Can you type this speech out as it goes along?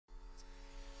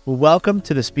Well, welcome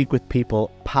to the Speak with People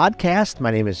podcast.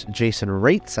 My name is Jason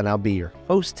Rates, and I'll be your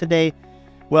host today.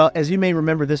 Well, as you may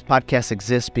remember, this podcast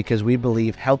exists because we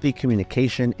believe healthy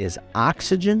communication is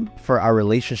oxygen for our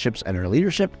relationships and our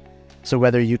leadership. So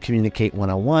whether you communicate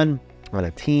one-on-one, on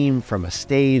a team, from a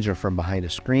stage, or from behind a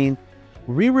screen,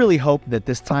 we really hope that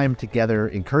this time together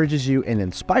encourages you and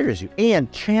inspires you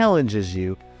and challenges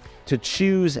you to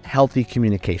choose healthy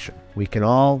communication. We can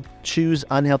all choose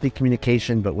unhealthy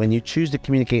communication, but when you choose to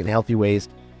communicate in healthy ways,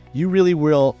 you really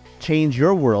will change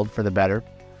your world for the better,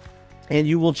 and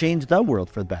you will change the world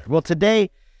for the better. Well, today,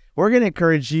 we're going to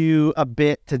encourage you a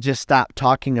bit to just stop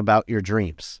talking about your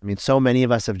dreams. I mean, so many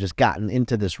of us have just gotten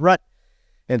into this rut,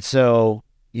 and so,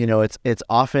 you know, it's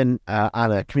often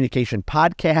on a communication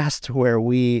podcast where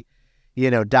we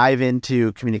dive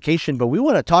into communication, but we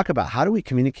want to talk about how do we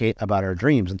communicate about our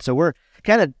dreams. And so we're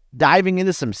kind of diving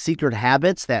into some secret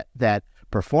habits that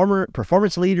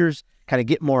performance leaders kind of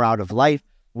get more out of life.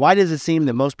 Why does it seem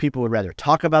that most people would rather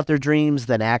talk about their dreams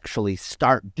than actually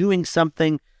start doing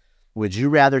something? Would you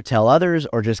rather tell others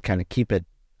or just kind of keep it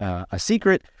a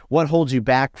secret? What holds you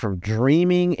back from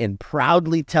dreaming and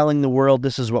proudly telling the world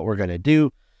this is what we're going to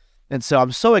do? And so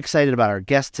I'm so excited about our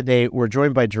guest today. We're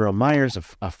joined by Jerome Myers,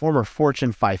 a former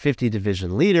Fortune 550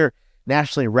 division leader,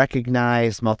 nationally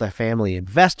recognized multifamily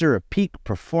investor, a peak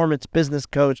performance business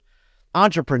coach,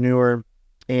 entrepreneur.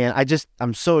 And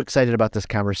I'm so excited about this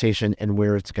conversation and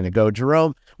where it's going to go.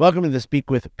 Jerome, welcome to the Speak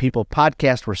with People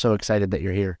podcast. We're so excited that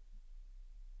you're here.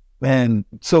 Man,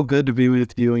 so good to be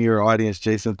with you and your audience,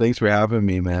 Jason. Thanks for having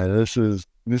me, man. This is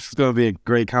going to be a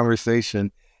great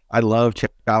conversation. I love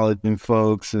challenging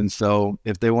folks, and so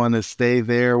if they want to stay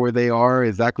there where they are,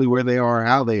 exactly where they are,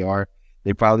 how they are,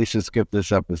 they probably should skip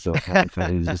this episode.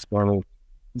 It's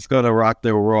going to rock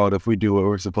their world if we do what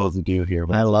we're supposed to do here.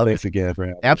 But I love thanks it again for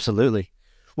having me. Absolutely.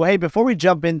 Well, hey, before we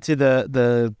jump into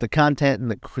the content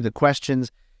and the questions,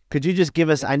 could you just give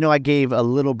us? I know I gave a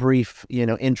little brief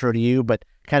intro to you, but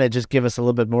kind of just give us a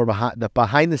little bit more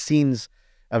behind the scenes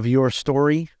of your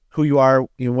story, who you are,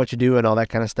 what you do, and all that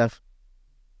kind of stuff.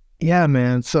 Yeah,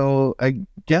 man. So I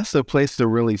guess the place to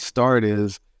really start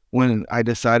is when I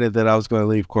decided that I was going to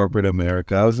leave corporate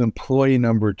America. I was employee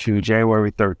number 2,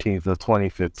 January 13th of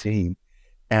 2015.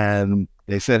 And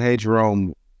they said, hey,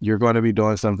 Jerome, you're going to be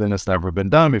doing something that's never been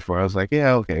done before. I was like,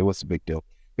 yeah, okay, what's the big deal?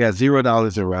 We had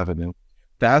 $0 in revenue.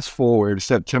 Fast forward,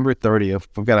 September 30th,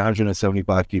 I've got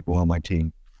 175 people on my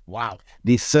team. Wow.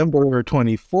 December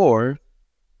 24th,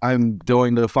 I'm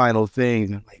doing the final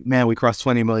thing. I'm like, man, we crossed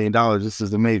 $20 million. This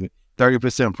is amazing.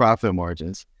 30% profit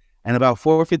margins. And about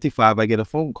 4:55, I get a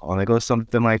phone call, and it goes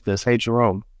something like this. Hey,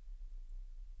 Jerome,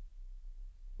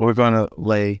 we're going to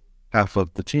lay half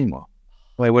of the team off.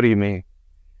 I'm like, what do you mean?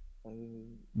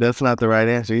 That's not the right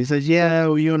answer. He says, yeah,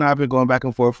 well, you and I have been going back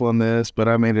and forth on this, but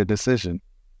I made a decision.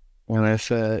 And I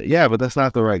said, yeah, but that's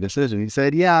not the right decision. He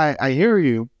said, yeah, I hear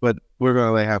you, but we're going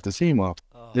to lay half the team off.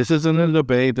 This isn't a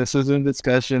debate. This isn't a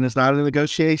discussion. It's not a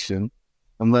negotiation.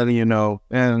 I'm letting you know.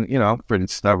 And, I'm pretty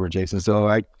stubborn, Jason. So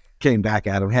I came back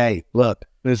at him. Hey, look,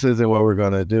 this isn't what we're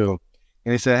going to do.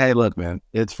 And he said, hey, look, man,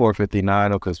 it's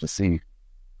 4:59 on Christmas Eve.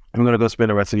 I'm going to go spend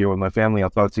the rest of the year with my family. I'll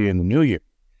talk to you in the new year.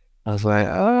 I was like,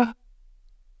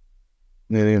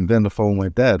 And then the phone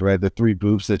went dead, right? The 3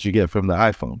 boops that you get from the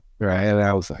iPhone, right? And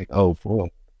I was like, oh, boy.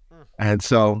 And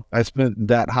so I spent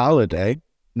that holiday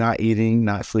not eating,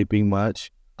 not sleeping much,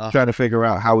 trying to figure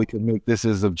out how we could make this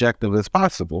as objective as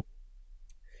possible.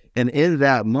 And in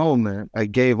that moment, I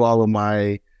gave all of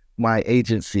my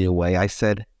agency away. I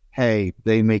said, hey,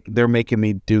 they're making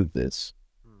me do this.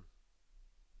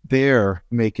 They're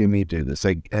making me do this.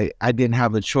 I didn't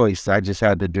have a choice. I just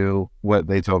had to do what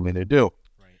they told me to do.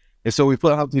 Right. And so we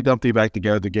put Humpty Dumpty back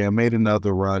together again, made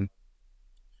another run.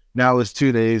 Now it's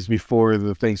 2 days before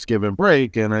the Thanksgiving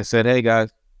break. And I said, hey,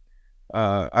 guys,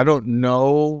 I don't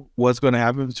know what's going to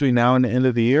happen between now and the end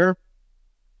of the year,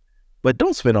 but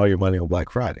don't spend all your money on Black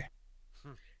Friday.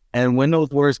 And when those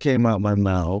words came out my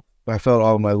mouth, I felt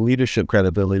all my leadership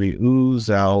credibility ooze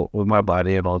out with my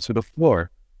body and onto the floor.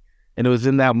 And it was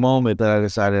in that moment that I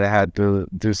decided I had to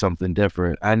do something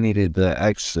different. I needed to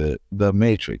exit the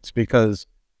matrix because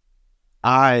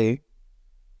I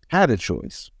had a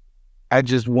choice. I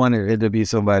just wanted it to be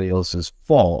somebody else's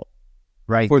fault,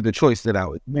 right, for the choice that I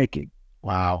was making.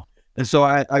 Wow. And so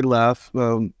I left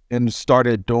and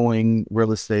started doing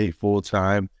real estate full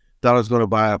time. Thought I was going to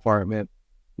buy an apartment.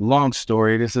 Long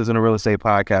story. This isn't a real estate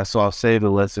podcast, so I'll save the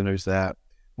listeners that.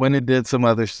 Went and did some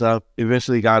other stuff.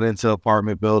 Eventually got into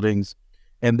apartment buildings.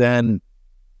 And then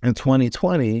in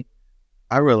 2020,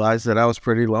 I realized that I was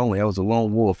pretty lonely. I was a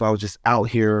lone wolf. I was just out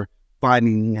here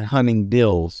finding and hunting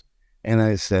deals. And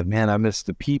I said, man, I miss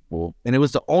the people. And it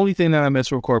was the only thing that I missed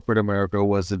from corporate America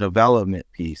was the development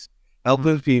piece,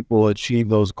 helping people achieve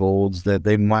those goals that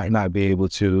they might not be able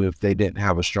to if they didn't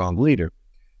have a strong leader.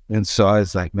 And so I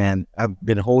was like, man, I've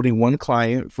been holding one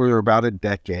client for about a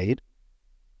decade.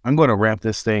 I'm going to ramp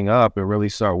this thing up and really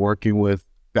start working with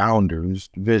founders,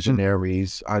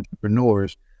 visionaries,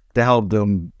 entrepreneurs to help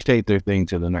them take their thing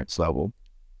to the next level.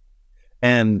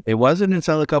 And it wasn't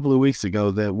until a couple of weeks ago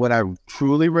that what I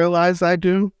truly realized I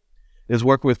do is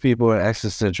work with people in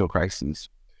existential crises.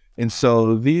 And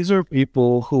so these are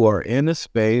people who are in a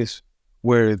space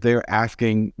where they're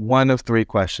asking one of three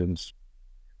questions.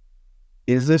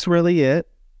 Is this really it?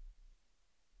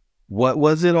 What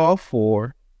was it all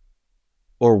for?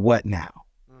 Or what now?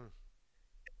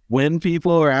 When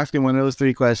people are asking one of those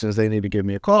three questions, they need to give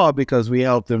me a call because we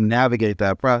help them navigate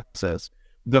that process.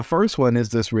 The first one, is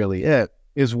this really it?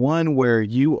 Is one where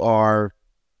you've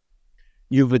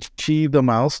achieved a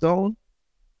milestone,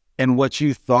 and what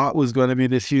you thought was going to be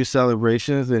this huge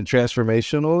celebration and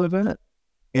transformational event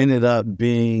ended up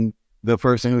being the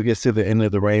person who gets to the end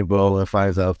of the rainbow and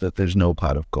finds out that there's no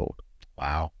pot of gold.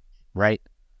 Wow. Right.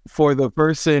 For the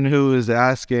person who is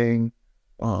asking,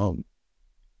 what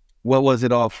was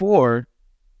it all for?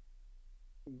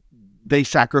 They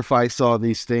sacrificed all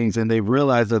these things and they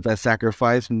realized that that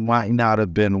sacrifice might not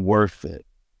have been worth it.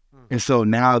 And so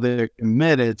now they're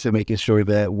committed to making sure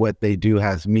that what they do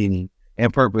has meaning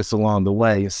and purpose along the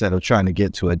way instead of trying to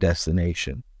get to a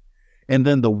destination. And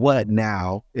then the what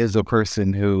now is a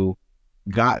person who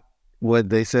got what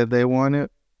they said they wanted.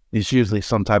 It's usually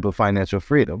some type of financial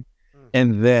freedom.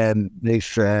 And then they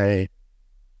say,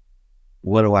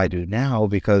 what do I do now?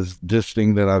 Because this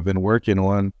thing that I've been working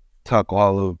on took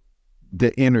all of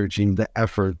the energy, the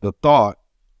effort, the thought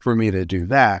for me to do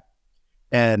that.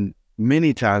 And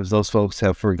many times those folks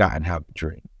have forgotten how to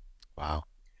dream. Wow.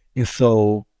 And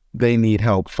so they need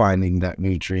help finding that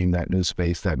new dream, that new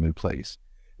space, that new place.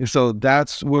 And so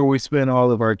that's where we spend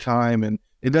all of our time. And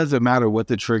it doesn't matter what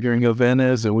the triggering event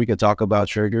is. And we can talk about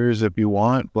triggers if you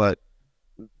want, but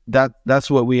that's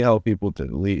what we help people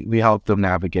do. We help them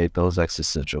navigate those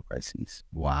existential crises.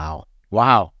 Wow.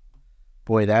 Wow.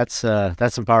 Boy, that's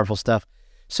some powerful stuff.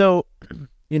 So,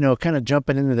 kind of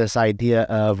jumping into this idea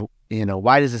of,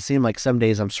 why does it seem like some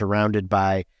days I'm surrounded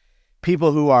by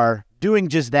people who are doing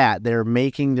just that? They're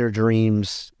making their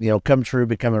dreams, come true,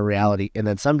 become a reality. And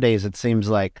then some days it seems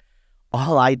like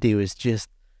all I do is just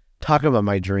talk about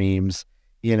my dreams.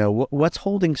 What's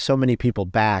holding so many people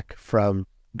back from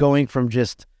going from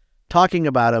just talking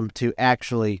about them to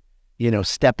actually,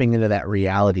 stepping into that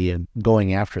reality and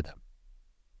going after them?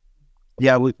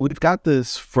 Yeah, we've got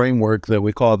this framework that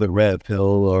we call the red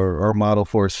pill or model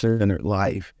for a centered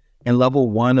life. And level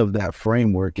one of that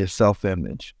framework is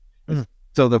self-image.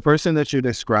 So the person that you're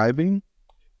describing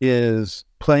is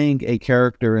playing a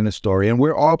character in a story, and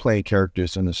we're all playing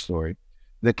characters in a story.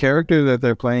 The character that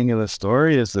they're playing in the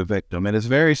story is the victim, and it's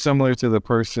very similar to the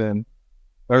person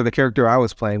or the character I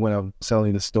was playing when I was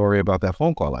telling the story about that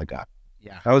phone call I got.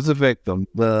 Yeah, I was the victim.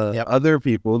 The other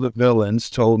people, the villains,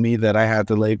 told me that I had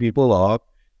to lay people off,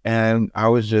 and I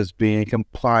was just being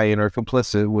compliant or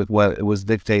complicit with what was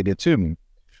dictated to me.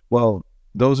 Well,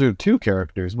 those are two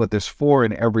characters, but there's four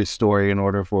in every story in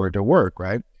order for it to work,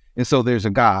 right? And so there's a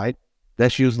guy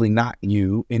that's usually not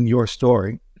you in your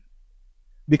story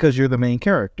because you're the main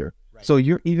character. Right. So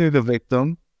you're either the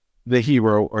victim, the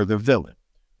hero, or the villain,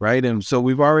 right? And so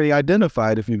we've already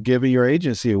identified, if you've given your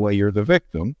agency away, you're the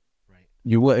victim. Right.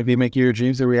 You would if you make your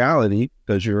dreams a reality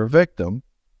because you're a victim.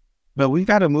 But we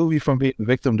got to move you from being a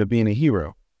victim to being a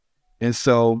hero. And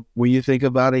so when you think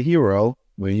about a hero,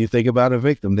 when you think about a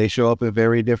victim, they show up in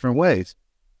very different ways,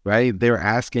 right? They're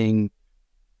asking,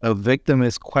 a victim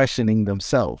is questioning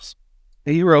themselves.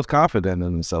 A hero is confident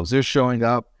in themselves. They're showing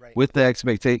up with the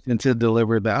expectation to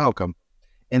deliver the outcome.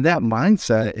 And that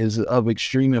mindset is of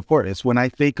extreme importance. When I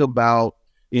think about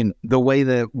in the way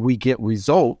that we get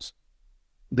results,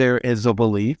 there is a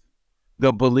belief.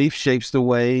 The belief shapes the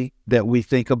way that we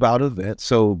think about events.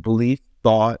 So belief,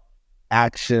 thought,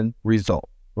 action, result,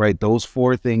 right? Those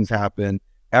four things happen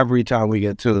every time we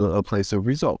get to a place of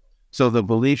result. So the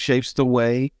belief shapes the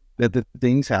way that the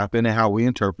things happen and how we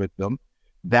interpret them.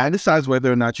 That decides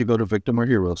whether or not you go to victim or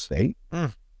hero state.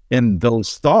 And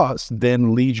those thoughts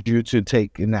then lead you to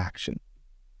take an action,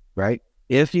 right?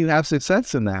 If you have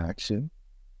success in that action,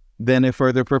 then it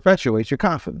further perpetuates your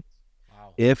confidence.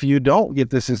 Wow. If you don't get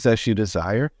the success you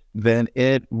desire, then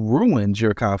it ruins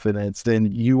your confidence.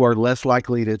 Then you are less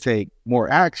likely to take more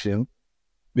action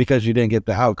because you didn't get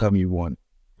the outcome you want.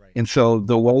 Right. And so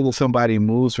the way that somebody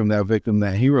moves from that victim,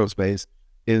 that hero space,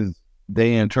 is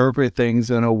they interpret things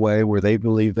in a way where they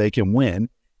believe they can win,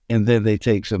 and then they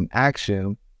take some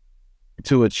action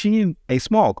to achieve a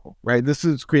small goal, right? This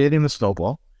is creating a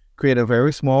snowball, create a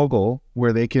very small goal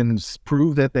where they can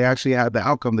prove that they actually have the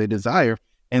outcome they desire,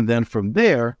 and then from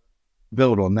there,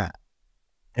 build on that.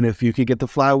 And if you can get the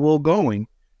flywheel going,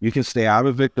 you can stay out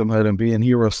of victimhood and be in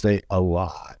hero state a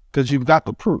lot because you've got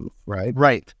the proof, right?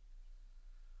 Right.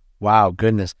 Wow,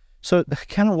 goodness. So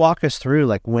kind of walk us through,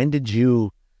 like, when did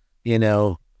you,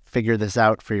 figure this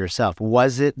out for yourself?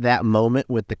 Was it that moment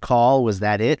with the call? Was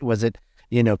that it? Was it,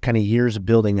 kind of years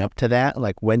building up to that?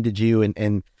 Like, when did you,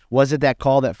 and was it that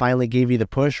call that finally gave you the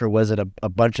push, or was it a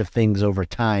bunch of things over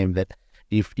time that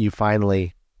you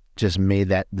finally just made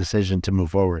that decision to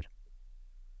move forward?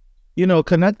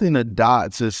 Connecting the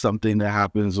dots is something that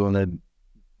happens on a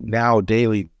now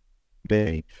daily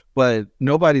basis, but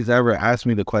nobody's ever asked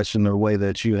me the question the way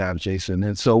that you have, Jason.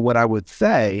 And so what I would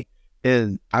say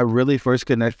is I really first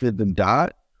connected the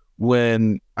dot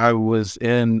when I was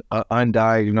in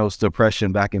undiagnosed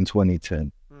depression back in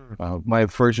 2010. My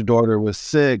first daughter was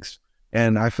 6,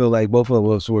 and I feel like both of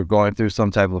us were going through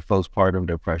some type of postpartum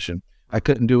depression. I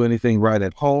couldn't do anything right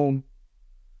at home,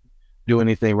 do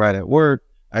anything right at work.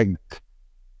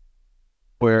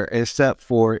 Except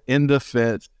for in the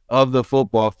fence of the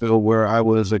football field where I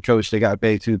was a coach that got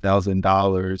paid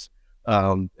 $2,000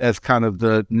 as kind of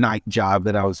the night job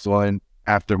that I was doing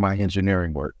after my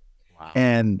engineering work. Wow.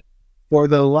 And for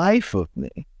the life of me,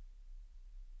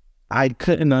 I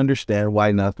couldn't understand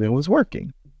why nothing was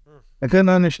working. I couldn't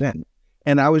understand it.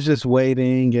 And I was just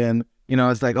waiting, and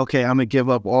it's like, okay, I'm gonna give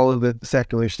up all of the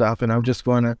secular stuff, and I'm just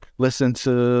going to listen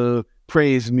to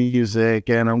praise music,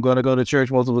 and I'm going to go to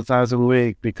church multiple times a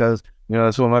week because,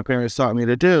 that's what my parents taught me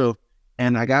to do.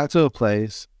 And I got to a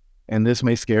place, and this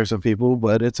may scare some people,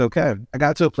 but it's okay. I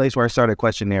got to a place where I started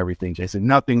questioning everything, Jason.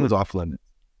 Nothing was off limits.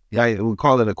 I would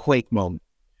call it a quake moment.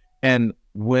 And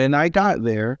when I got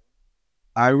there,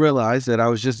 I realized that I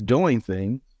was just doing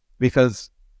things because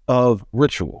of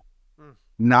ritual,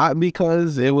 not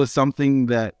because it was something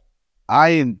that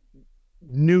I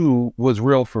knew was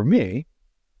real for me,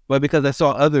 but because I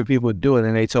saw other people do it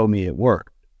and they told me it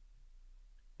worked.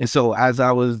 And so as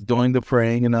I was doing the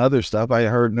praying and the other stuff, I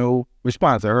heard no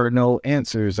response. I heard no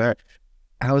answers. I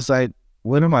was like,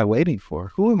 what am I waiting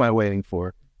for? Who am I waiting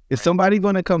for? Is somebody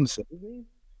going to come save me?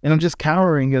 And I'm just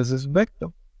cowering as this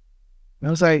victim. And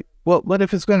I was like, well, what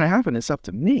if it's going to happen? It's up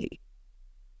to me.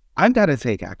 I've got to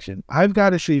take action. I've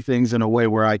got to see things in a way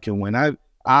where I can win. And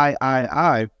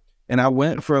I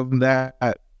went from that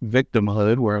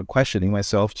victimhood where I'm questioning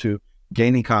myself to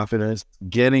gaining confidence,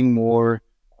 getting more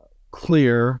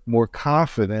clear, more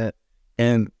confident,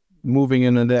 and moving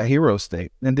into that hero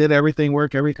state. And did everything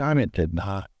work every time? It did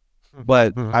not.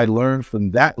 But I learned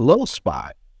from that low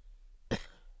spot,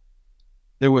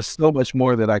 there was so much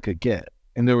more that I could get,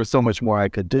 and there was so much more I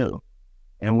could do.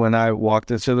 And when I walked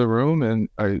into the room and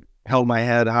I held my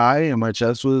head high and my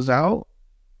chest was out,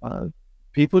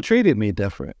 people treated me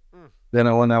different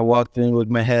than when I walked in with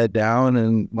my head down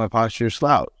and my posture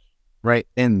slouched, right?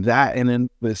 And that in and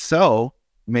of itself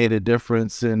made a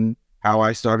difference in how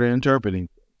I started interpreting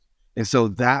things. And so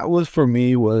that was, for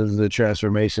me, was the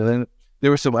transformation. And there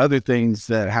were some other things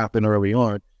that happened early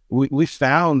on. We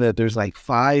found that there's like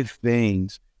 5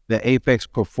 things that apex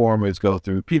performers go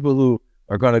through, people who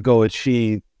are going to go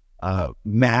achieve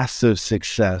massive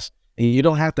success. And you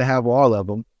don't have to have all of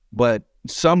them, but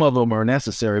some of them are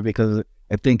necessary because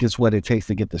I think it's what it takes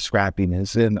to get the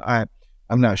scrappiness. And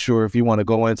I'm not sure if you want to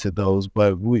go into those,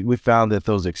 but we found that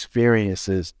those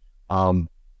experiences,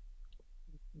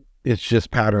 it's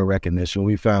just pattern recognition.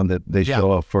 We found that they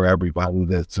show up for everybody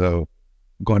that's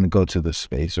going to go to the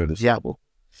space or the level.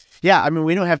 Yeah, I mean,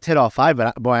 we don't have to hit all 5,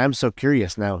 but boy, I'm so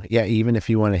curious now. Yeah, even if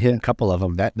you want to hit a couple of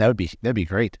them, that'd be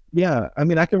great. Yeah, I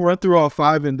mean, I can run through all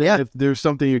 5, and then if there's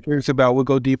something you're curious about, we'll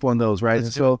go deep on those, right?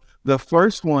 And so the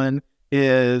first one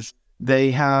is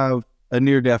they have a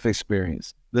near-death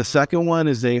experience. The second one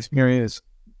is they experience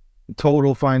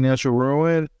total financial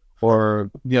ruin or,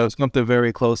 something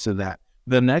very close to that.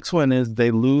 The next one is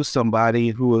they lose somebody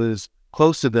who is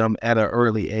close to them at an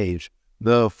early age.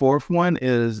 The fourth one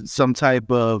is some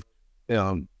type of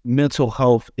mental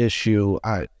health issue.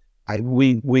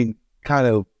 We kind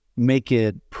of make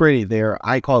it pretty there.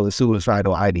 I call it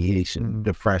suicidal ideation,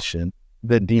 depression,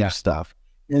 the deep stuff.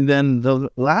 And then the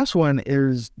last one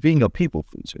is being a people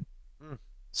pleaser.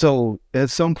 So at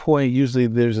some point, usually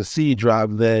there's a seed drop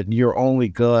that you're only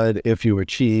good if you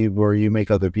achieve or you make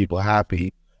other people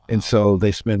happy. And so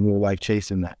they spend their life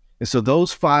chasing that. And so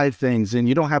those 5 things, and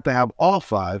you don't have to have all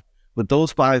 5, but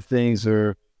those 5 things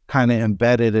are kind of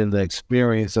embedded in the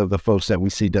experience of the folks that we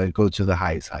see that go to the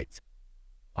highest heights.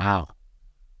 Wow.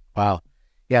 Wow.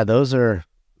 Yeah, those are,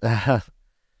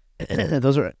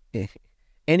 those are,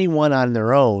 anyone on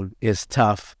their own is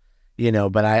tough,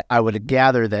 but I would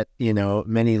gather that,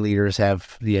 many leaders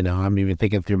have, I'm even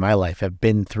thinking through my life, have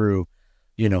been through,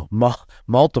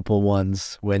 multiple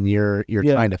ones when you're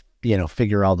trying to,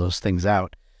 figure all those things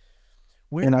out.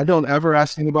 And I don't ever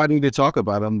ask anybody to talk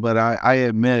about them, but I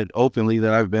admit openly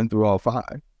that I've been through all 5,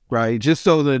 right? Just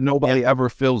so that nobody ever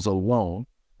feels alone.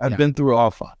 I've been through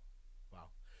all 5. Wow.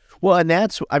 Well,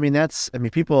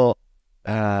 and people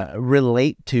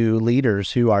relate to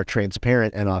leaders who are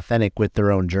transparent and authentic with their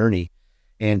own journey,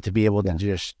 and to be able to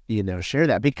just, share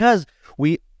that, because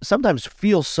we sometimes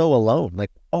feel so alone,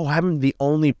 like, oh, I'm the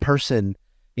only person,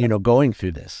 going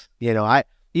through this.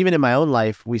 Even in my own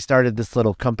life, we started this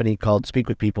little company called Speak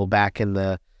with People back in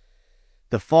the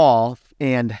fall.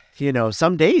 And,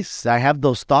 some days I have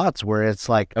those thoughts where it's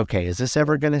like, okay, is this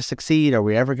ever going to succeed? Are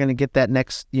we ever going to get that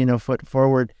next, foot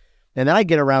forward? And then I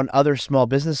get around other small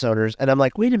business owners and I'm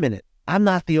like, wait a minute, I'm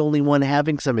not the only one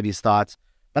having some of these thoughts,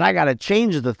 but I got to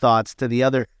change the thoughts to the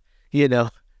other, the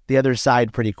other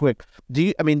side pretty quick.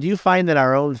 Do you find that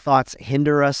our own thoughts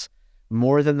hinder us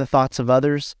more than the thoughts of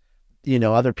others?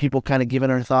 Other people kind of giving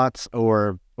our thoughts,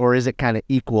 or is it kind of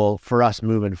equal for us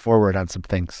moving forward on some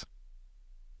things?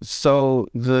 So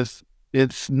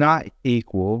it's not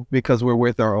equal, because we're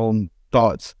with our own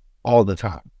thoughts all the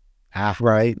time.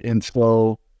 Right. And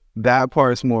so that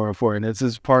part is more important. This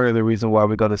is part of the reason why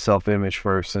we go to self-image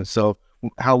first. And so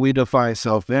how we define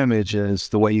self-image is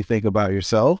the way you think about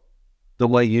yourself, the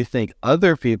way you think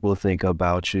other people think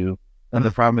about you, and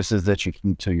the promises that you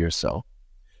keep to yourself.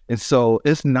 And so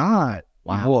it's not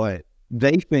what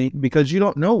they think, because you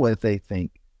don't know what they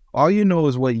think. All you know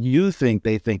is what you think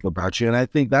they think about you. And I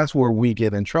think that's where we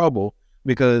get in trouble,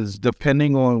 because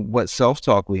depending on what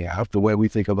self-talk we have, the way we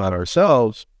think about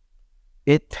ourselves,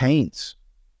 it taints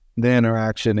the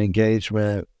interaction,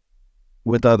 engagement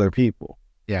with other people.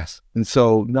 Yes. And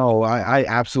so, no, I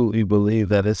absolutely believe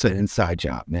that it's an inside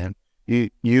job, man.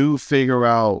 You figure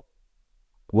out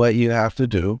what you have to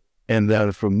do, and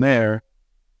then from there,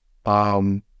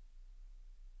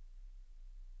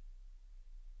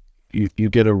 you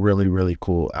get a really, really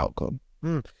cool outcome.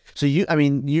 So you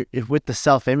with the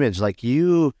self-image, like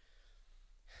you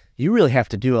really have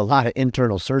to do a lot of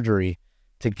internal surgery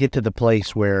to get to the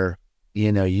place where,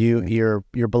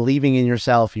 you're believing in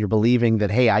yourself. You're believing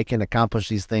that, hey, I can accomplish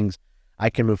these things. I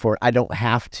can move forward. I don't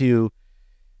have to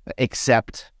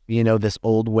accept, this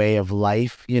old way of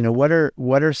life. What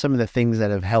are some of the things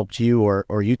that have helped you,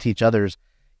 or you teach others,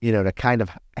 to kind of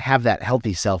have that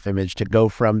healthy self-image, to go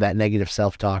from that negative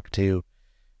self-talk to,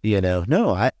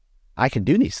 no, I can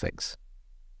do these things.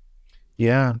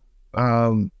 Yeah.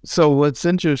 So what's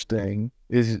interesting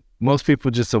is most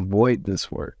people just avoid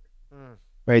this work,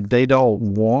 right? They don't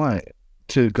want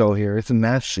to go here. It's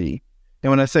messy.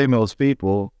 And when I say most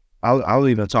people, I'll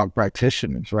even talk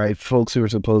practitioners, right? Folks who are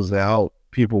supposed to help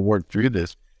people work through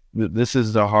this. This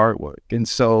is the hard work. And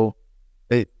so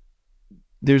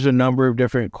there's a number of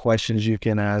different questions you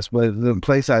can ask, but the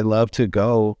place I love to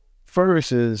go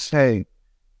first is, hey,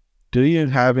 do you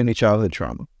have any childhood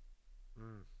trauma?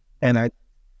 And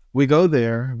we go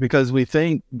there because we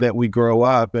think that we grow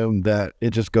up and that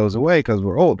it just goes away because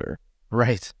we're older.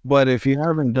 Right. But if you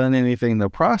haven't done anything to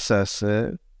process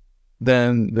it,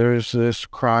 then there's this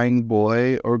crying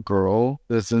boy or girl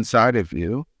that's inside of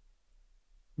you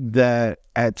that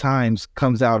at times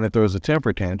comes out and throws a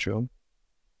temper tantrum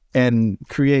and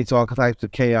creates all types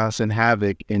of chaos and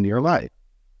havoc in your life.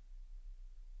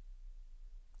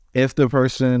 If the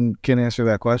person can answer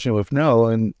that question with no,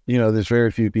 and there's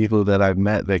very few people that I've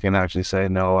met that can actually say,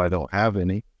 no, I don't have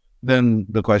any, then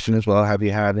the question is, well, have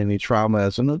you had any trauma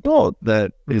as an adult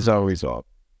that is unresolved?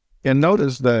 And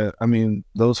notice that,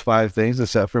 those 5 things,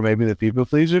 except for maybe the people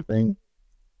pleaser thing,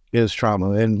 is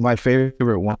trauma. And my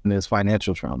favorite one is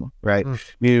financial trauma, right?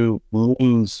 You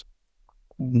lose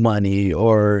money,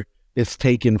 or it's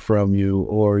taken from you,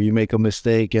 or you make a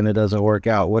mistake and it doesn't work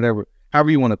out,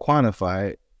 however you want to quantify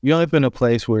it. You end up in a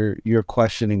place where you're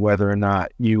questioning whether or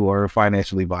not you are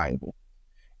financially viable.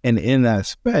 And in that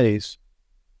space,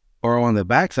 or on the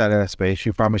backside of that space,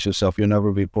 you promise yourself you'll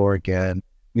never be poor again.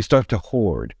 You start to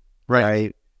hoard,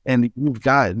 right? And you've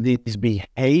got these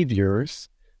behaviors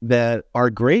that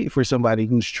are great for somebody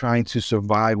who's trying to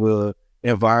survive an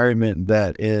environment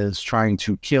that is trying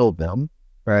to kill them,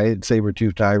 right?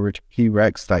 Saber-tooth tiger,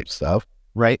 T-Rex type stuff.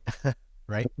 Right.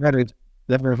 Right. That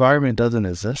environment doesn't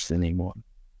exist anymore.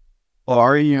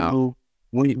 Or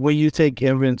when you take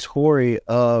inventory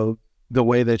of the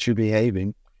way that you're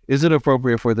behaving, Is it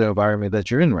appropriate for the environment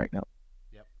that you're in right now?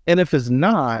 Yep. And if it's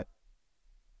not,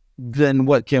 then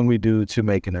what can we do to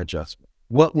make an adjustment?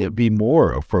 What would be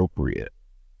more appropriate?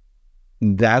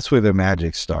 That's where the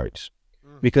magic starts,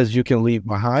 because you can leave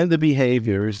behind the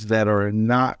behaviors that are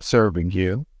not serving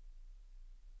you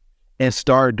and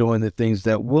start doing the things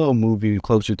that will move you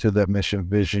closer to that mission,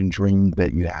 vision, dream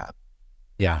that you have.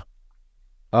 Yeah.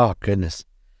 Oh, goodness.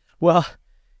 Well,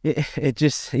 it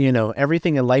just,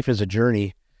 everything in life is a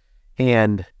journey,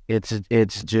 and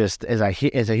it's just, as I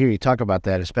hear you talk about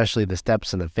that, especially the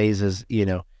steps and the phases,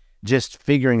 just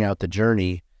figuring out the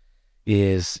journey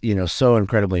is, so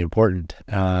incredibly important,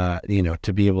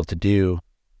 to be able to do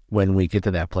when we get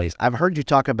to that place. I've heard you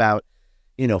talk about,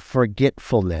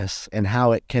 forgetfulness and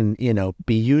how it can,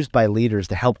 be used by leaders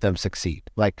to help them succeed.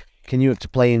 Like, can you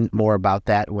explain more about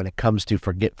that when it comes to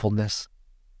forgetfulness?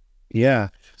 Yeah.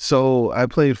 So I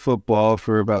played football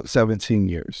for about 17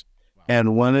 years. Wow.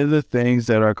 And one of the things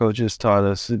that our coaches taught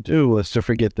us to do was to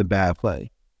forget the bad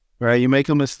play, right? You make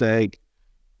a mistake,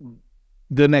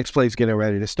 the next play's getting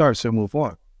ready to start, so move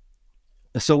on.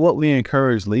 So what we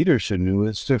encourage leaders to do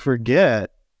is to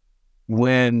forget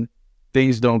when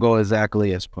things don't go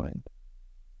exactly as planned,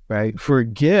 right?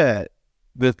 Forget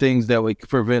the things that would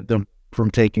prevent them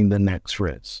from taking the next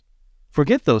risk.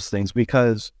 Forget those things,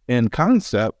 because in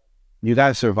concept, you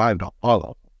guys survived all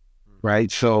of them,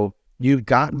 right? So you've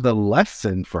got the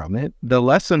lesson from it. The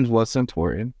lesson's what's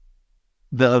important.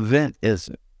 The event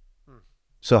isn't.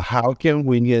 So how can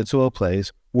we get to a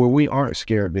place where we aren't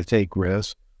scared to take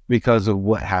risks because of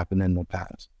what happened in the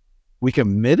past? We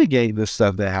can mitigate the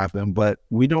stuff that happened, but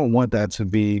we don't want that to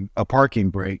be a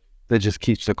parking brake that just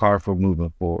keeps the car from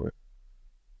moving forward.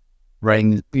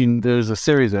 Right? And there's a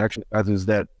series of exercises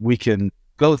that we can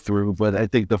go through, but I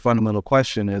think the fundamental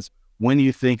question is, when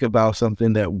you think about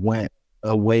something that went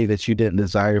a way that you didn't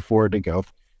desire for it to go,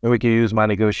 and we can use my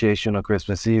negotiation on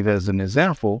Christmas Eve as an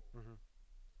example,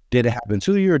 did it happen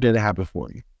to you or did it happen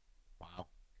for you? Wow.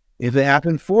 If it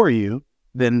happened for you,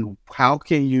 then how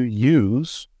can you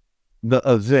use the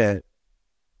event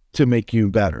to make you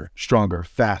better, stronger,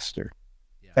 faster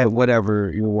at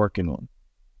whatever you're working on?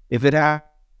 If it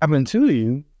happened to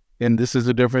you, and this is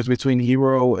the difference between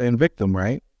hero and victim,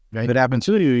 right? If it happened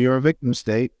to you, you're a victim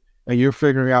state, and you're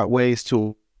figuring out ways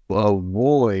to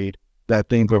avoid that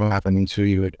thing from happening to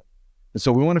you. And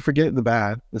so we want to forget the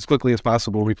bad as quickly as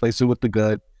possible, replace it with the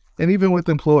good, and even with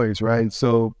employees, right?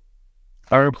 So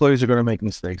our employees are going to make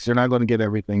mistakes. They're not going to get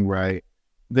everything right.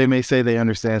 They may say they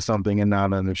understand something and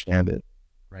not understand it.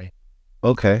 Right.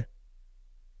 Okay.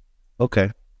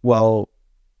 Well,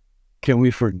 can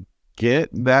we forget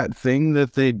that thing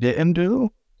that they didn't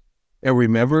do and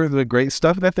remember the great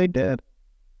stuff that they did?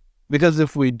 Because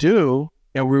if we do,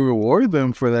 and we reward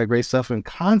them for that great stuff in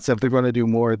concept, they're going to do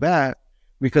more of that,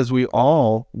 because we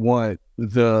all want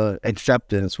the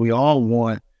acceptance. We all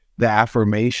want the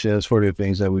affirmations for the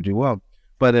things that we do well.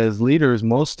 But as leaders,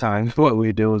 most times what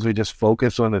we do is we just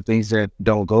focus on the things that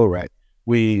don't go right.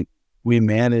 We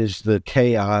manage the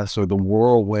chaos or the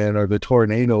whirlwind or the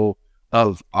tornado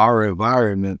of our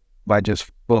environment by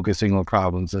just focusing on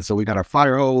problems. And so we got our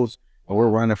fire hose, and we're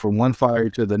running from one fire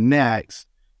to the next,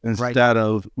 instead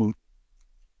of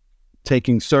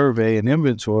taking survey and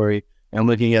inventory and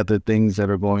looking at the things that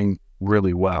are going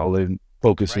really well and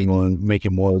focusing on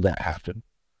making more of that happen.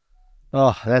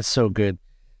 Oh, that's so good.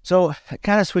 So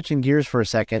kind of switching gears for a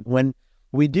second, when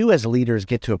we do as leaders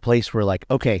get to a place where, like,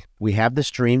 okay, we have this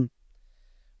dream,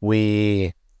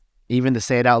 even to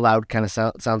say it out loud kind of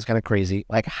sounds kind of crazy.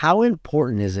 Like, how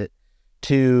important is it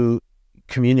to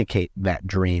communicate that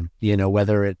dream?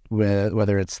 Whether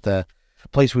it's the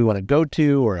place we want to go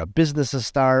to, or a business to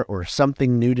start, or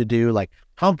something new to do. Like,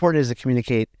 how important is it to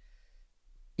communicate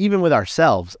even with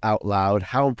ourselves out loud?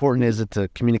 How important is it to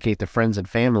communicate to friends and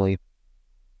family,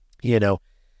 in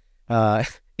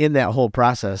that whole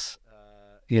process?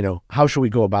 How should we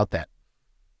go about that?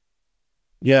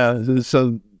 Yeah.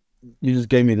 So you just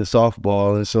gave me the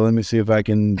softball, and so let me see if I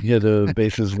can hit a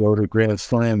bases loaded grand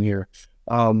slam here.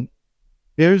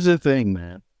 Here's the thing,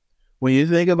 man. When you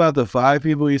think about the 5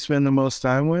 people you spend the most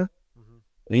time with,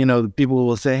 people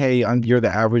will say, hey, you're the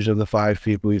average of the 5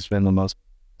 people you spend the most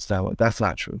time with. That's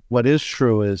not true. What is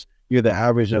true is you're the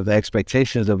average of the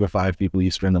expectations of the 5 people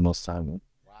you spend the most time with.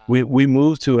 Wow. We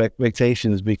move to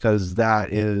expectations because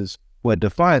that is what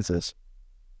defines us.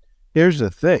 Here's the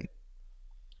thing.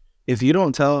 If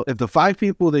the 5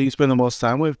 people that you spend the most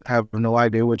time with have no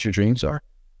idea what your dreams are,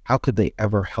 how could they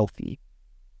ever help you?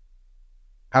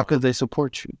 How could they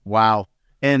support you? Wow.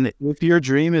 And if your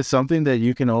dream is something that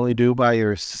you can only do by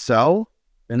yourself,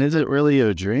 then is it really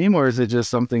a dream, or is it just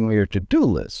something on your to-do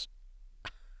list?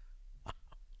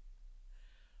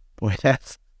 Boy,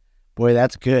 that's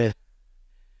good.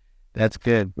 That's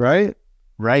good. Right?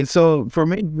 Right. So for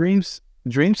me,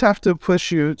 dreams have to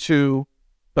push you to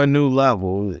a new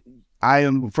level.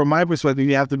 From my perspective,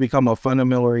 you have to become a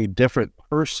fundamentally different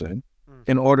person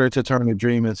in order to turn a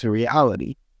dream into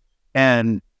reality.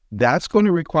 And that's going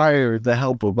to require the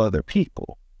help of other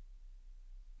people.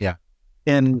 Yeah.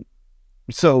 And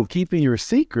so keeping your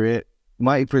secret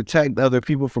might protect other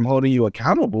people from holding you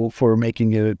accountable for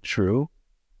making it true,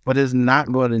 but it's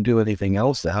not going to do anything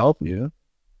else to help you.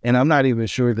 And I'm not even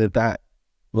sure that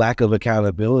lack of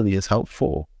accountability is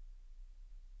helpful.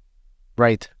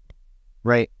 Right.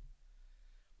 Right.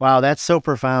 Wow, that's so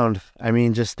profound. I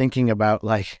mean, just thinking about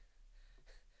like,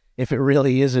 if it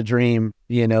really is a dream,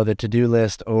 the to-do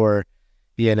list, or,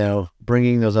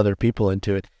 bringing those other people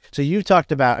into it. So you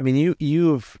talked about, I mean,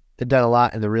 you've done a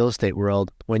lot in the real estate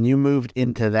world. When you moved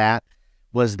into that,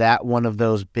 was that one of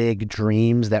those big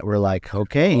dreams that were like,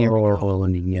 okay, here we go?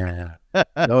 Yeah.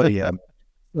 Oh, yeah.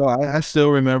 So I still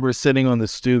remember sitting on the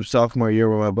stoop sophomore year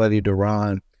with my buddy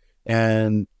Duran,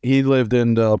 and he lived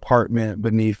in the apartment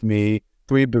beneath me.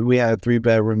 We had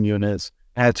 3-bedroom units.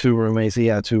 I had 2 roommates. He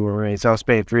had 2 roommates. I was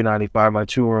paying $395. My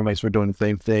 2 roommates were doing the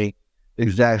same thing. The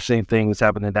exact same thing was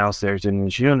happening downstairs in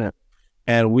this unit.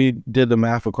 And we did the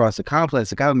math across the complex.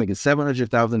 The guy was making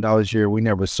 $700,000 a year. We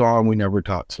never saw him. We never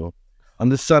talked to him. I'm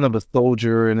the son of a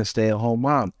soldier and a stay-at-home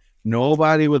mom.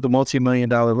 Nobody with a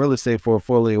multi-million-dollar real estate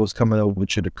portfolio was coming over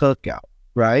to the cookout,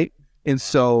 right? And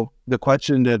so the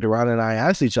question that Duran and I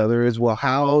asked each other is, well,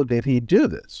 how did he do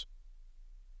this?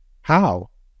 How?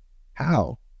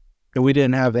 And we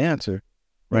didn't have the answer.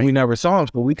 Right? We never saw him,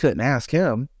 so we couldn't ask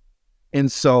him.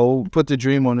 And so put the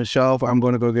dream on the shelf. I'm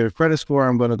going to go get a credit score.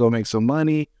 I'm going to go make some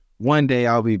money. One day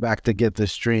I'll be back to get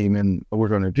this dream, and we're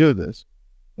going to do this.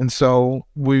 And so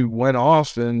we went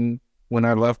off, and when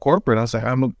I left corporate, I was like,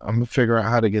 I'm going to figure out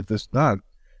how to get this done.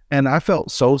 And I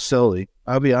felt so silly.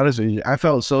 I'll be honest with you. I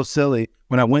felt so silly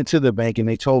when I went to the bank and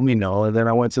they told me no. And then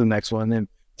I went to the next one. And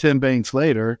 10 banks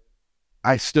later,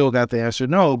 I still got the answer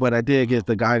no, but I did get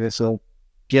the guidance of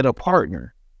get a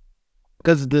partner.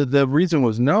 Because the reason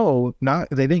was no,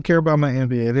 they didn't care about my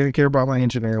MBA. They didn't care about my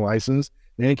engineering license.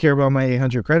 They didn't care about my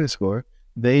 800 credit score.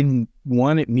 They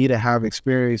wanted me to have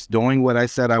experience doing what I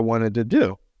said I wanted to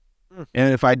do.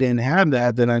 And if I didn't have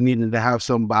that, then I needed to have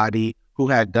somebody who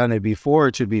had done it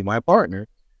before to be my partner.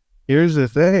 Here's the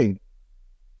thing.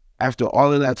 After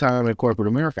all of that time in corporate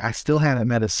America, I still hadn't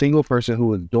met a single person who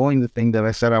was doing the thing that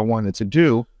I said I wanted to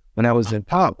do when I was in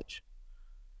college,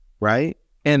 right?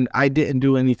 And I didn't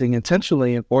do anything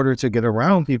intentionally in order to get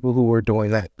around people who were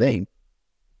doing that thing.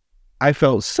 I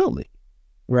felt silly,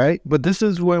 right? But this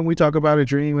is when we talk about a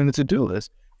dream and a to-do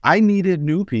list. I needed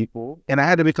new people, and I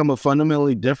had to become a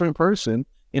fundamentally different person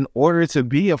in order to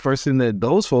be a person that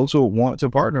those folks will want to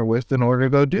partner with in order to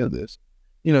go do this.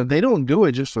 They don't do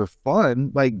it just for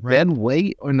fun. Like, dead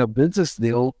weight on a business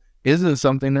deal isn't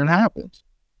something that happens.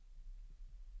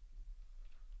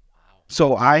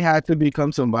 So I had to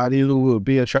become somebody who would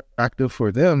be attractive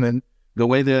for them. And the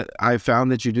way that I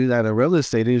found that you do that in real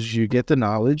estate is you get the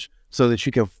knowledge so that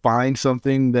you can find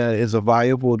something that is a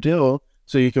viable deal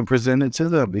so you can present it to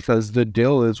them, because the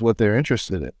deal is what they're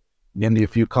interested in. And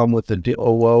if you come with the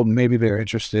deal, well, maybe they're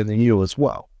interested in you as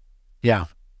well. Yeah.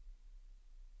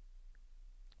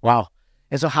 Wow.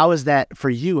 And so how is that for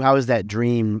you? How is that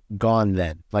dream gone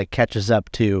then? Like, catches up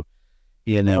to,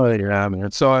 Oh, yeah,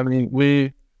 man. So, I mean,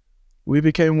 we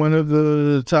became one of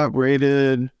the top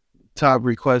rated, top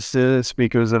requested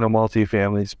speakers in a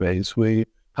multifamily space. We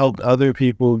helped other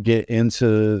people get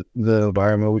into the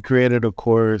environment. We created a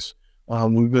course.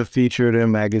 We've been featured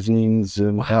in magazines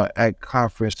and at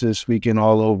conferences, speaking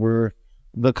all over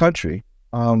the country.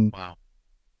 Wow.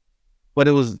 But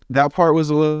that part was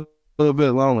a little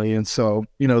bit lonely. And so,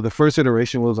 the first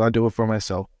iteration was I do it for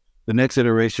myself. The next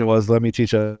iteration was let me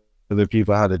teach other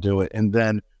people how to do it. And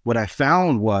then what I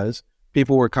found was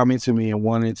people were coming to me and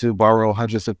wanting to borrow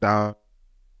hundreds of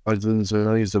thousands or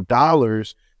millions of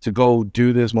dollars to go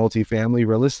do this multifamily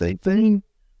real estate thing.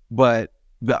 But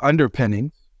the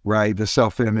underpinnings, right, the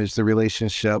self-image, the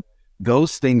relationship,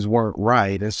 those things weren't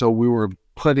right. And so we were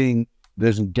putting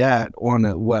this debt on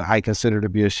what I consider to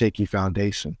be a shaky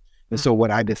foundation. And so what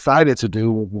I decided to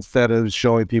do, instead of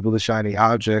showing people the shiny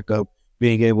object of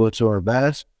being able to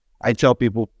invest, I tell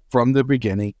people from the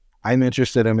beginning, I'm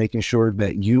interested in making sure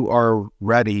that you are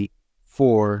ready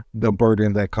for the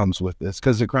burden that comes with this,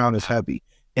 because the crown is heavy.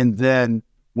 And then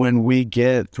when we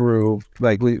get through,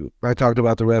 like I talked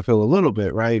about the red pill a little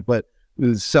bit, right? But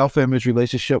the self-image,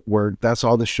 relationship work, that's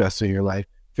all the stress in your life.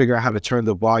 Figure out how to turn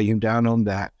the volume down on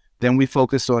that. Then we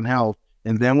focus on health.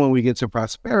 And then when we get to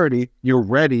prosperity, you're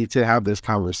ready to have this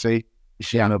conversation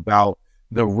about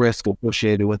the risk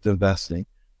associated with investing.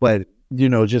 But,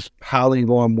 just piling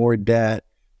on more debt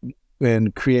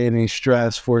and creating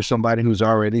stress for somebody who's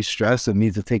already stressed and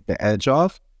needs to take the edge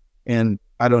off. And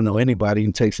I don't know anybody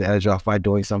who takes the edge off by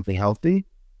doing something healthy,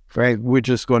 right? We're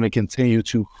just going to continue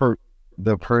to hurt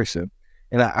the person.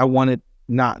 And I wanted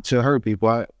not to hurt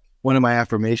people. One of my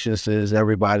affirmations is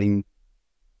everybody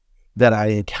that I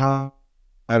encounter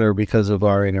because of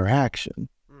our interaction.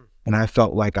 And I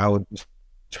felt like I was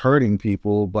hurting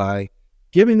people by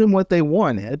giving them what they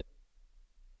wanted,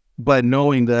 but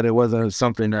knowing that it wasn't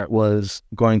something that was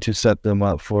going to set them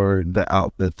up for the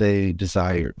out that they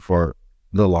desired for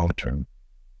the long term.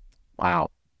 Wow.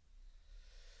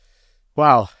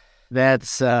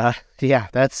 That's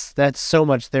that's so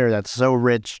much there. That's so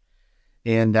rich.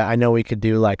 And I know we could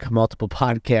do like multiple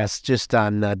podcasts just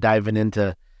on diving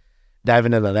into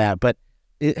that. But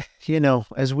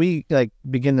as we like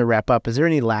begin to wrap up, is there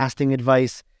any lasting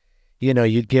advice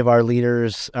you'd give our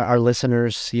leaders, our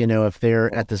listeners, if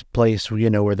they're at this place,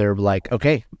 where they're like,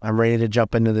 okay, I'm ready to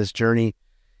jump into this journey.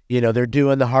 They're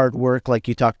doing the hard work like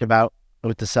you talked about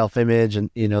with the self-image and,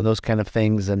 those kind of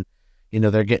things. And,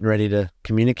 they're getting ready to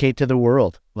communicate to the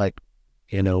world. Like,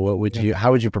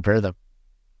 how would you prepare them?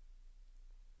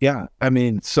 Yeah. I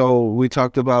mean, so we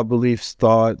talked about beliefs,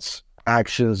 thoughts,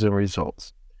 actions, and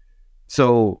results.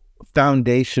 So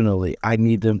foundationally, I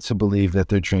need them to believe that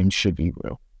their dreams should be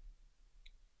real.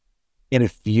 And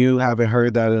if you haven't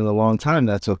heard that in a long time,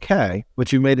 that's okay.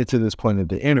 But you made it to this point of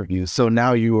the interview. So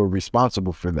now you are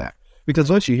responsible for that.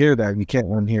 Because once you hear that, you can't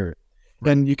unhear it.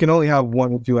 And you can only have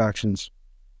one or two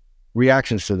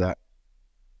reactions to that.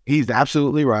 He's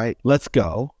absolutely right. Let's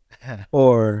go.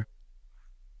 Or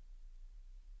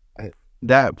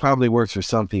that probably works for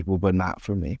some people, but not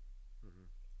for me.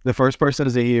 The first person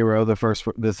is a hero.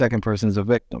 The second person is a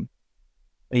victim.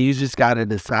 And you just got to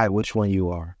decide which one you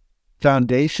are.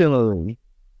 Foundationally,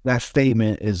 that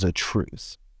statement is a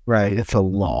truth, right? It's a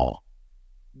law.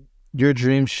 Your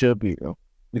dream should be real.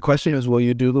 The question is, will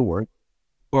you do the work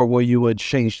or will you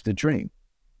change the dream?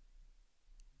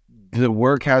 The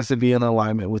work has to be in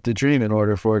alignment with the dream in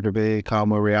order for it to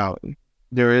become a reality.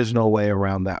 There is no way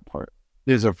around that part.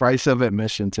 There's a price of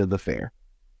admission to the fair.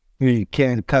 You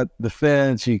can't cut the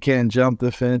fence. You can't jump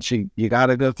the fence. You got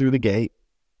to go through the gate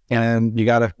and you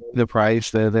got to pay the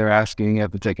price that they're asking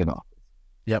at the ticket office.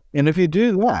 Yep. And if you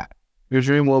do that, your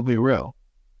dream will be real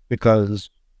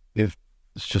because it's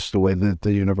just the way that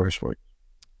the universe works.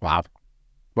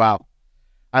 Wow.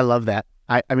 I love that.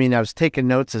 I mean, I was taking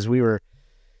notes as we were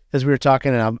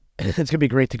talking, and it's gonna be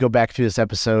great to go back through this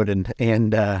episode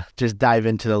and just dive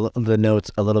into the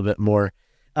notes a little bit more.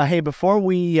 Hey, before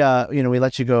we we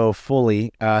let you go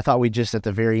fully, I thought we'd just at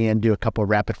the very end do a couple of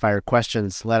rapid fire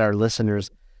questions, let our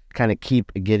listeners kind of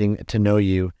keep getting to know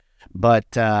you.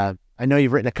 But I know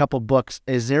you've written a couple books.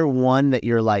 Is there one that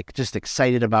you're like just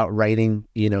excited about writing,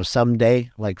 someday,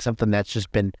 like something that's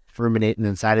just been ruminating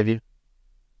inside of you?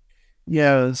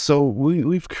 Yeah, so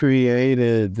we've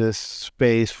created this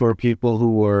space for people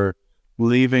who are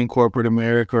leaving corporate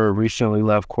America or recently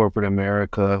left corporate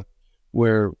America,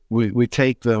 where we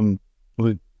take them,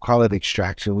 we call it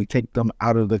extraction. We take them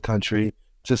out of the country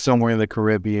to somewhere in the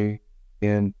Caribbean,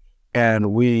 and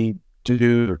we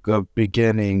do a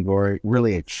beginning or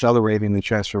really accelerating the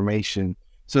transformation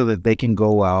so that they can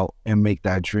go out and make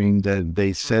that dream that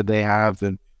they said they have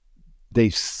and they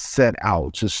set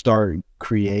out to start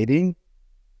creating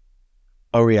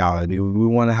a reality. We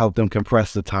want to help them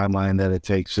compress the timeline that it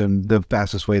takes, and the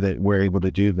fastest way that we're able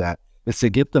to do that is to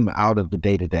get them out of the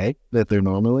day-to-day that they're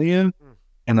normally in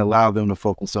and allow them to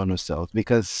focus on themselves,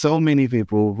 because so many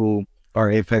people who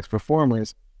are apex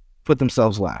performers put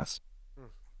themselves last.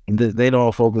 They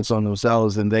don't focus on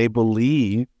themselves, and they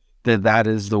believe that that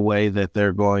is the way that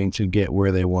they're going to get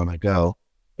where they want to go.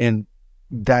 And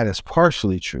that is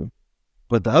partially true.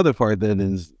 But the other part that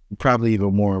is probably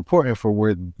even more important for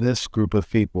where this group of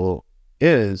people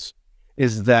is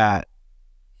that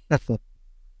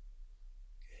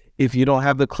if you don't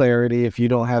have the clarity, if you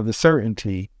don't have the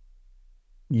certainty,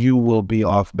 you will be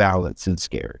off balance and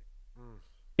scared.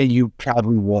 And you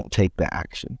probably won't take the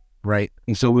action. Right.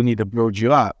 And so we need to build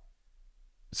you up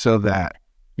so that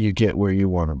you get where you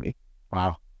want to be.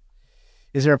 Wow.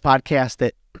 Is there a podcast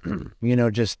that,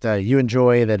 you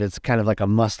enjoy, that it's kind of like a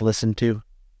must listen to?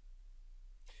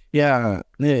 Yeah,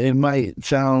 it might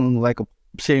sound like a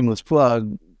shameless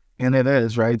plug, and it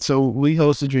is, right? So we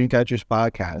host the Dreamcatchers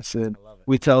podcast, and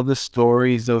we tell the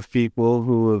stories of people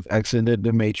who have exited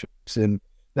the matrix, and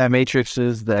that matrix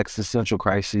is the existential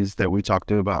crises that we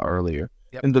talked about earlier.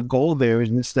 Yep. And the goal there is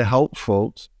just to help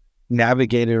folks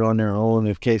navigate it on their own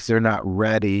in case they're not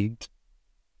ready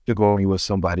to go with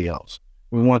somebody else.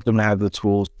 We want them to have the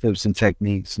tools, tips, and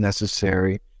techniques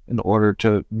necessary in order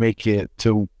to make it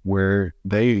to where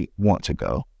they want to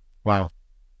go. Wow.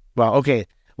 Well, okay.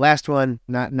 Last one,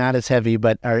 not as heavy,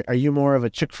 but are you more of a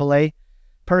Chick-fil-A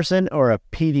person or a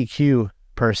PDQ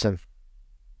person?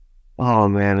 Oh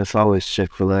man, it's always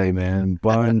Chick-fil-A, man.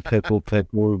 Bun, pickle,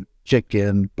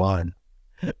 chicken, bun.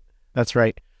 That's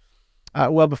right.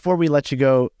 Well, before we let you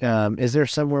go, is there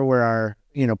somewhere where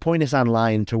point us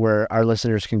online to where our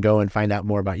listeners can go and find out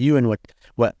more about you and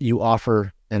what you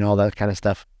offer and all that kind of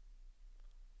stuff?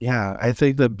 Yeah, I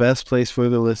think the best place for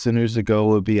the listeners to go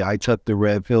would be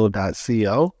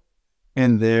itooktheredpill.co.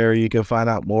 And there you can find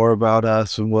out more about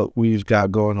us and what we've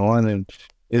got going on. And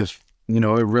if, it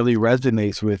really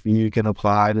resonates with you, you can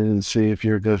apply and see if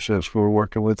you're a good fit for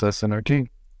working with us and our team.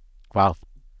 Wow.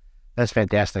 That's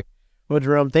fantastic. Well,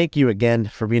 Jerome, thank you again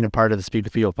for being a part of the Speak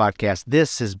with People podcast.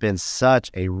 This has been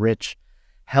such a rich,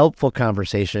 helpful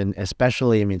conversation,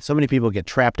 especially, so many people get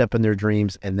trapped up in their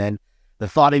dreams, and then the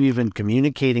thought of even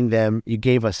communicating them, you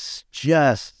gave us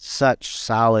just such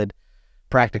solid,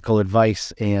 practical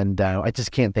advice, and I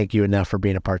just can't thank you enough for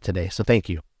being a part today. So thank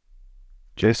you.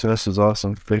 Jason, this is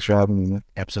awesome. Thanks for having me, man.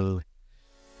 Absolutely.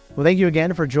 Well, thank you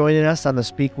again for joining us on the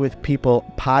Speak with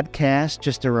People podcast.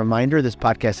 Just a reminder, this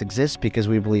podcast exists because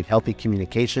we believe healthy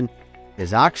communication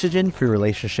is oxygen for your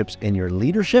relationships and your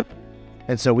leadership.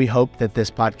 And so we hope that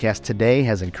this podcast today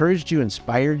has encouraged you,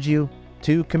 inspired you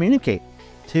to communicate,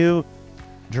 to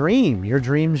dream. Your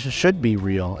dreams should be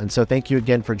real. And so thank you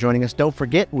again for joining us. Don't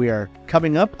forget, we are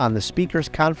coming up on the Speakers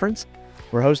Conference.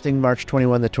 We're hosting March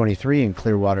 21 to 23 in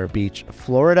Clearwater Beach,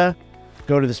 Florida.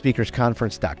 Go to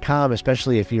thespeakersconference.com,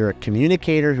 especially if you're a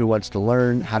communicator who wants to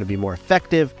learn how to be more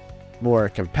effective, more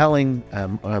compelling,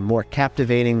 more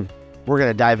captivating. We're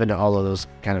going to dive into all of those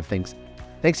kind of things.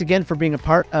 Thanks again for being a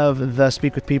part of the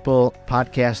Speak with People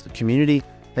podcast community.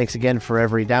 Thanks again for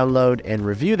every download and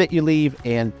review that you leave,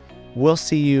 and we'll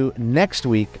see you next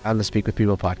week on the Speak with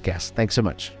People podcast. Thanks so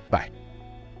much. Bye.